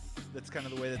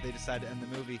the way that they decided to end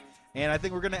the movie. And I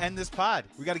think we're going to end this pod.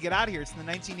 We got to get out of here. It's the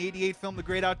 1988 film, The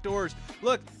Great Outdoors.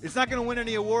 Look, it's not going to win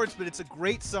any awards, but it's a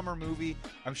great summer movie.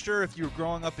 I'm sure if you were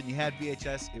growing up and you had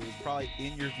VHS, it was probably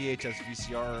in your VHS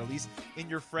VCR, or at least in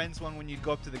your friend's one when you'd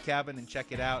go up to the cabin and check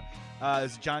it out.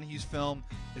 It's a John Hughes film.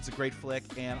 It's a great flick,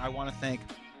 and I want to thank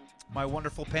my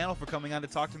wonderful panel for coming on to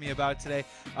talk to me about it today.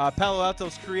 Palo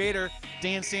Alto's creator,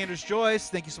 Dan Sanders-Joyce.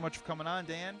 Thank you so much for coming on,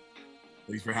 Dan.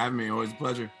 Thanks for having me. Always a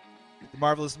pleasure. The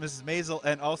marvelous Mrs. Maisel,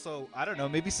 and also, I don't know,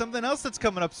 maybe something else that's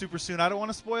coming up super soon. I don't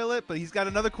want to spoil it, but he's got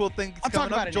another cool thing that's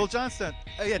coming up. Joel Johnston.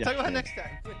 Talk about it next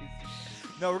time, please.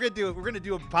 No, we're gonna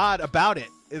do a pod about it.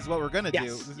 Is what we're gonna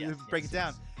do. Break it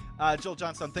down. Joel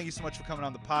Johnston, thank you so much for coming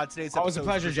on the pod. Today's always a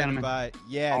pleasure, gentlemen.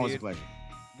 Always a pleasure.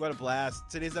 What a blast.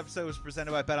 Today's episode was presented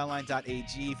by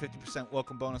BetOnline.ag. 50%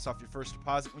 welcome bonus off your first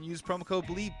deposit when you use promo code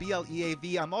BLEAV,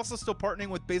 B-L-E-A-V. I'm also still partnering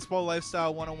with Baseball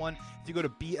Lifestyle 101. If you go to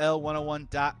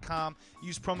BL101.com,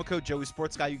 use promo code Joey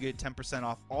Sports Guy, you get 10%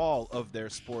 off all of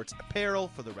their sports apparel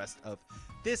for the rest of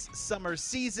this summer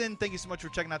season. Thank you so much for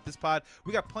checking out this pod.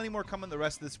 We got plenty more coming the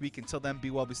rest of this week. Until then, be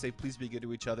well, be safe, please be good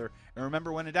to each other. And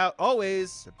remember, when in doubt,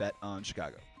 always bet on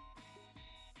Chicago.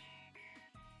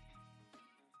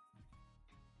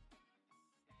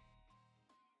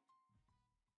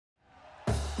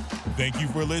 Thank you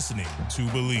for listening to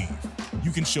Believe.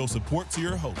 You can show support to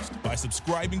your host by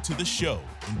subscribing to the show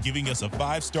and giving us a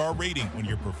 5-star rating on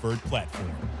your preferred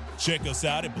platform. Check us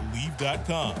out at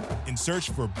Believe.com and search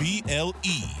for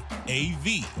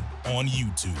BLEAV on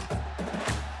YouTube.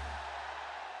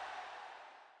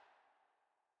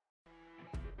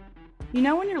 You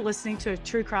know when you're listening to a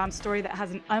true crime story that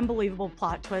has an unbelievable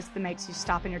plot twist that makes you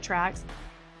stop in your tracks?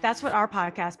 That's what our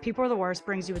podcast, People Are the Worst,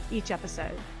 brings you with each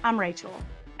episode. I'm Rachel.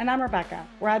 And I'm Rebecca.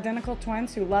 We're identical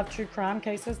twins who love true crime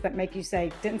cases that make you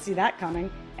say, didn't see that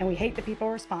coming, and we hate the people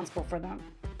responsible for them.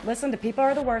 Listen to People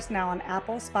Are the Worst now on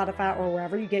Apple, Spotify, or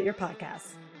wherever you get your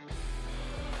podcasts.